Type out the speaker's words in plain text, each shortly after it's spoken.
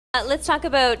Let's talk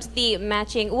about the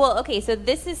matching. Well, okay, so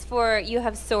this is for you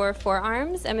have sore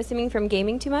forearms. I'm assuming from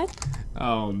gaming too much.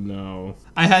 Oh no.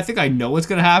 I think I know what's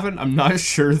gonna happen. I'm not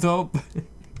sure though.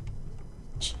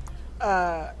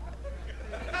 Let's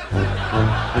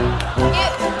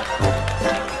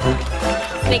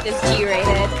make this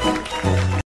G-rated.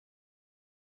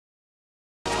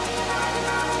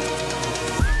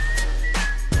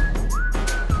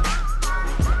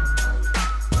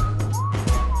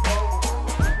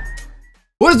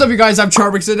 What is up, you guys? I'm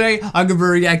Charmx. Today I'm gonna be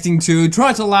reacting to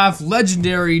Try to Laugh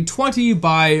Legendary 20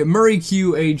 by Murray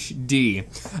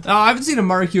QHD. Now, I haven't seen a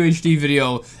Murray QHD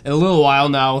video in a little while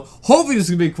now. Hopefully this is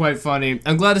gonna be quite funny.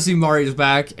 I'm glad to see Murray is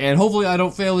back, and hopefully I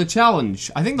don't fail the challenge.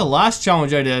 I think the last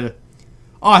challenge I did,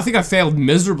 I think I failed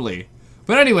miserably.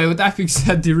 But anyway, with that being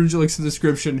said, the original link's in the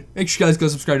description. Make sure you guys go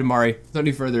subscribe to Murray. Without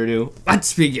any further ado,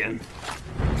 let's begin.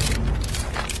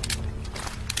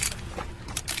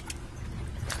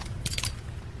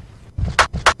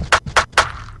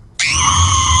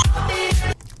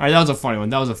 Alright, that was a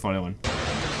funny one.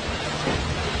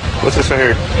 What's this right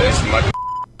here? Yes,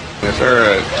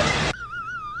 sir.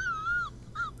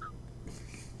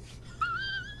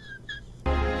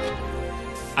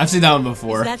 I've seen that one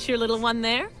before. Is that your little one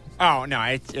there? Oh, no,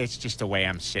 it's just the way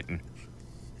I'm sitting.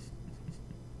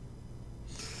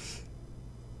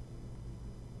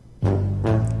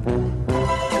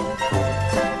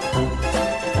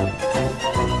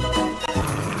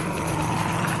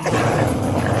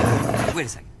 Wait a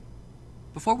second.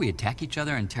 Before we attack each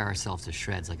other and tear ourselves to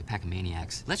shreds like a pack of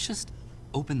maniacs, let's just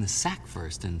open the sack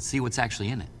first and see what's actually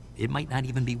in it. It might not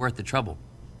even be worth the trouble.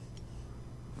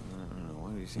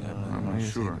 I'm not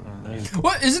sure.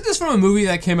 What, isn't this from a movie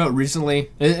that came out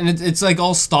recently? And it's like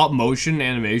all stop motion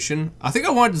animation? I think I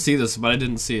wanted to see this, but I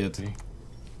didn't see it.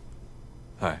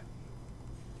 Hi.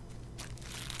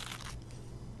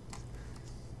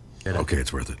 Okay,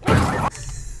 it's worth it.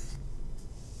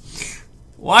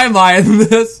 Why am I in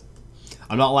this?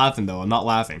 I'm not laughing though. I'm not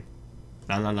laughing.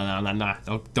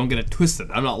 No. Don't get it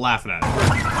twisted. I'm not laughing at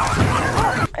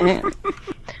it.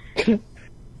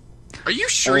 Are you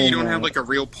sure you don't have like a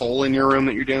real pole in your room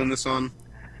that you're doing this on?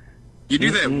 You do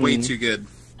that way too good.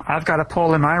 I've got a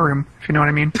pole in my room, if you know what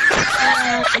I mean.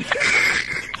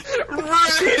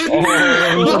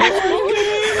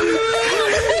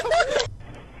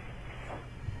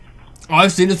 Oh,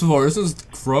 I've seen this before. This is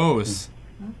gross.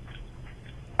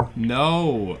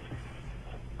 No.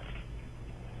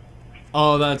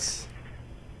 Oh, that's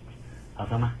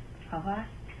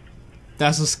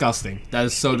disgusting. That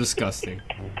is so disgusting.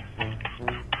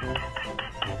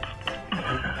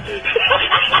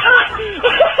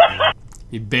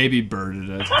 He baby birded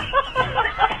it.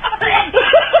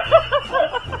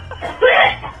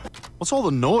 What's all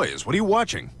the noise? What are you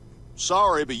watching?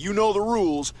 Sorry, but you know the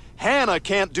rules. Hannah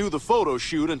can't do the photo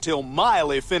shoot until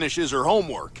Miley finishes her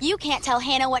homework. You can't tell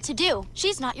Hannah what to do.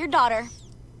 She's not your daughter.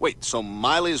 Wait, so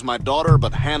Miley is my daughter,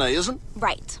 but Hannah isn't?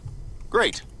 Right.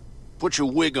 Great. Put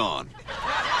your wig on.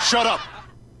 Shut up!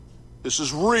 This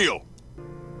is real.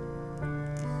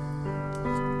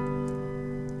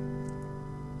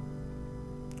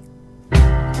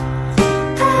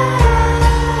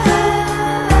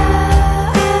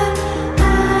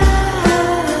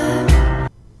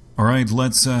 Alright,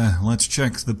 let's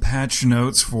check the patch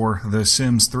notes for The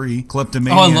Sims 3.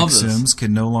 Kleptomaniac Sims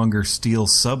can no longer steal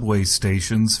subway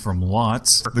stations from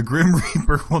lots. The Grim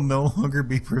Reaper will no longer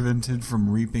be prevented from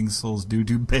reaping souls due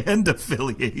to band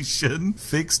affiliation.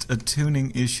 Fixed a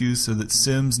tuning issue so that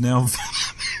Sims now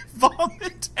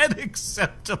vomit at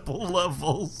acceptable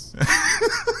levels.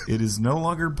 It is no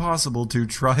longer possible to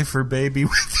try for baby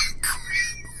with the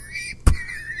Grim Reaper.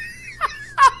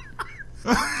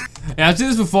 Yeah, I've seen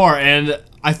this before, and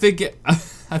I think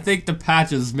the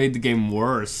patches made the game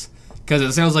worse because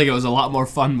it sounds like it was a lot more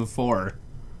fun before.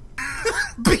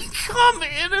 Become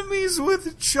enemies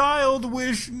with child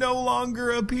wish no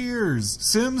longer appears.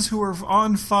 Sims who are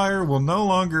on fire will no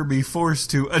longer be forced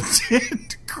to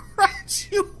attend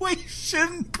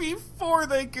graduation before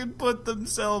they can put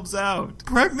themselves out.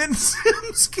 Pregnant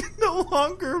Sims can no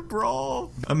longer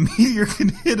brawl. A meteor can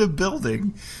hit a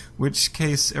building, which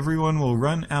case everyone will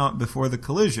run out before the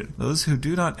collision. Those who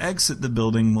do not exit the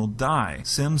building will die.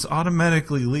 Sims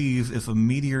automatically leave if a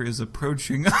meteor is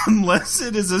approaching unless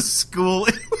it is a school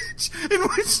in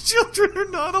which children are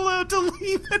not allowed to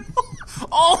leave and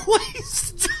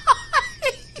always die.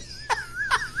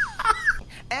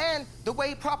 And the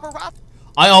way proper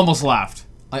I almost laughed.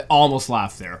 I almost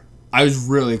laughed there. I was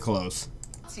really close.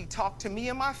 he talk to me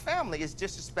and my family is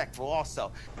disrespectful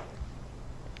also.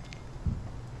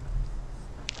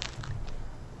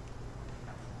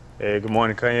 Hey, good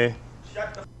morning, Kanye.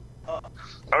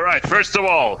 All right, first of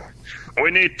all, we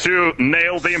need to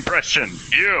nail the impression.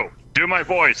 You, do my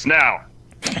voice now.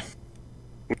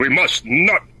 We must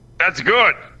not. That's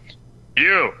good.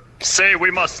 You, say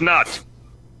we must not.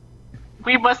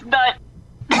 We must not.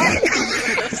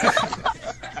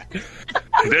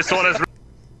 This one is...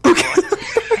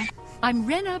 I'm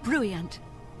Rena Bruyant.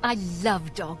 I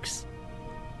love dogs.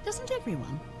 Doesn't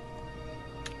everyone?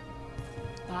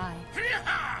 Bye.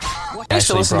 I used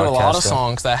to listen to a lot of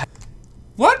songs that...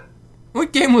 What?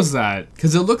 What game was that?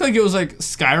 Because it looked like it was like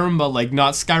Skyrim, but like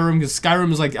not Skyrim, because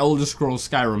Skyrim is like Elder Scrolls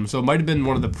Skyrim, so it might have been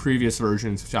one of the previous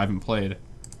versions, which I haven't played.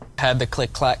 Had the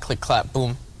click, clap,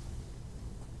 boom.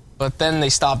 But then they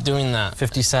stopped doing that.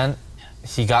 50 Cent,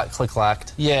 he got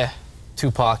click-clacked. Yeah.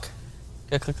 Tupac,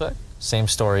 Get click-clack? same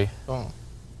story. Oh.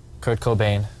 Kurt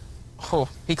Cobain. Oh,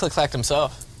 he click-clacked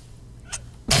himself.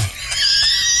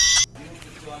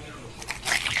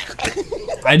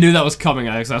 I knew that was coming,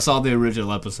 Alex. I saw the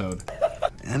original episode.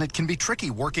 And it can be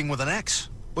tricky working with an ex.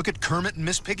 Look at Kermit and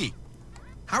Miss Piggy.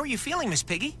 How are you feeling, Miss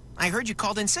Piggy? I heard you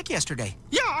called in sick yesterday.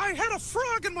 Yeah, I had a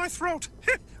frog in my throat.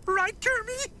 Right,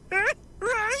 Kermit?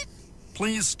 Right?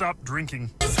 Please stop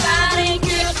drinking.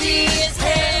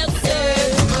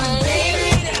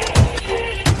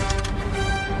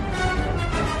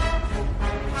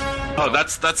 Oh,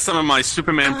 that's some of my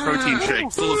Superman protein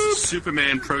shake, full of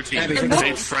Superman protein,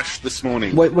 made fresh this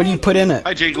morning. What do you put in it?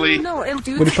 Hi, Jiggly. No, it'll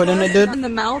do What do you put in it, dude? in the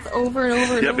mouth over and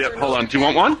over and over. Yep, hold on. Do you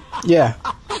want one? Yeah.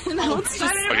 No, it's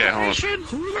just... Okay, hold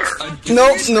on.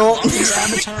 No.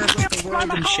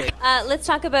 Let's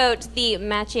talk about the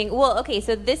matching. Well, okay,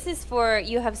 so this is for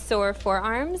you have sore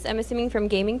forearms. I'm assuming from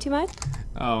gaming too much.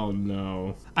 Oh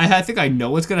no. I think I know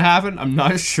what's gonna happen. I'm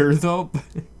not sure though.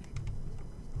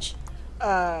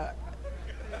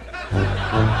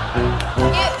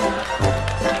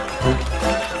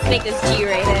 Make this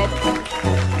G-rated.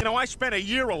 You know, I spent a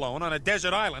year alone on a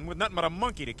desert island with nothing but a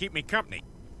monkey to keep me company.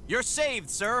 You're saved,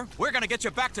 sir. We're gonna get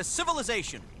you back to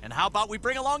civilization. And how about we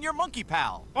bring along your monkey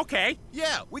pal? Okay.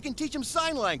 Yeah, we can teach him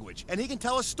sign language, and he can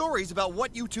tell us stories about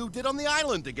what you two did on the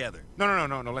island together. No.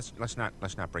 Let's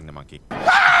not bring the monkey.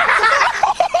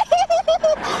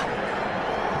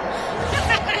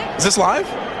 Is this live?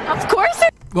 Of course.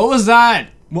 What was that?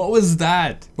 What was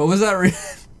that? What was that?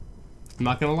 I'm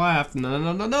not gonna laugh.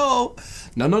 No.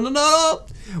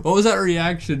 What was that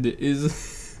reaction?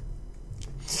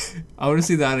 I want to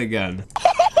see that again.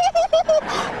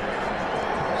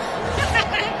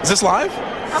 Is this live?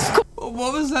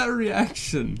 What was that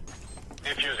reaction?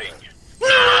 No!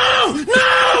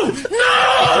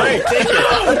 All right, take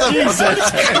it. Jesus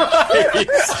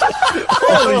Christ.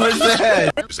 What was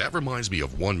that? That reminds me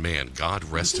of one man, God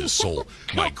rest his soul.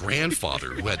 My grandfather,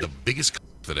 who had the biggest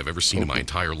that I've ever seen in my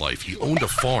entire life. He owned a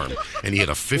farm, and he had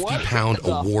a 50-pound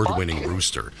award-winning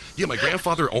rooster. Yeah, my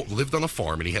grandfather lived on a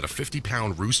farm, and he had a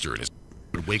 50-pound rooster, and his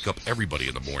would wake up everybody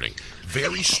in the morning.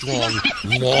 Very strong,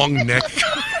 long neck.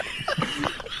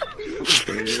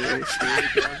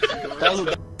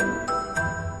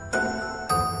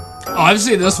 Oh, I've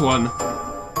seen this one.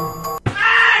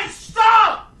 Hey,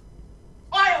 stop!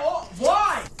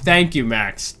 Why? Thank you,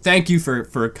 Max. Thank you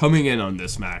for coming in on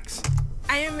this, Max.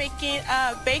 I am making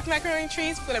baked macaroni and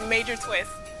cheese with a major twist.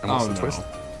 And what's the twist?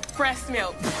 Breast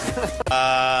milk.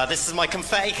 This is my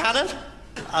confetti cannon.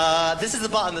 This is the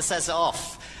button that sets it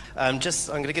off. I'm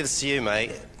gonna give this to you,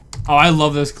 mate. Oh, I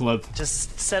love this clip.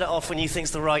 Just set it off when you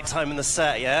think's the right time in the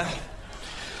set, yeah?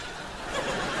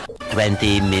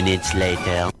 20 minutes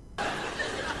later.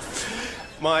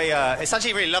 It's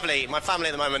actually really lovely. My family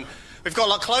at the moment, we've got a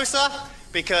lot closer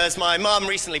because my mum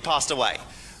recently passed away,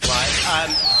 right?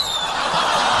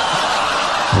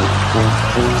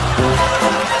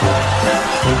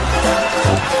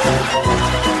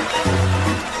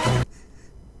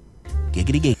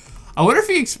 Giggity gig. I wonder if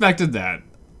he expected that.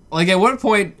 Like, at what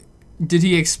point did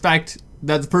he expect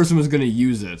that the person was going to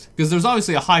use it? Because there's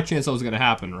obviously a high chance that was going to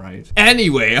happen, right?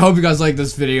 Anyway, I hope you guys like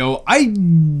this video. I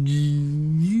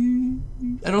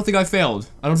don't think I failed.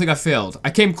 I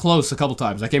came close a couple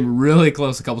times. I came really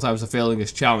close a couple times to failing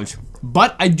this challenge.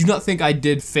 But I do not think I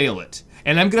did fail it.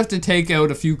 And I'm going to have to take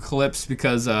out a few clips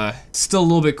because it's still a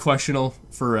little bit questionable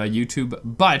for YouTube.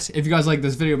 But if you guys like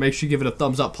this video, make sure you give it a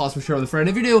thumbs up, possibly share with a friend.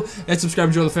 If you do, and subscribe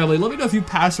to join the family. Let me know if you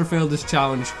passed or failed this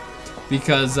challenge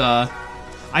because I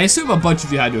assume a bunch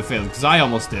of you had to have failed because I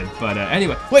almost did. But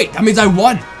anyway, wait, that means I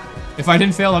won. If I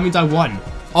didn't fail, that means I won.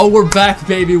 Oh, we're back,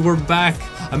 baby, we're back.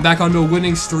 I'm back onto a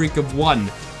winning streak of 1.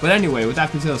 But anyway, with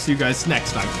that being said, I'll see you guys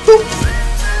next time.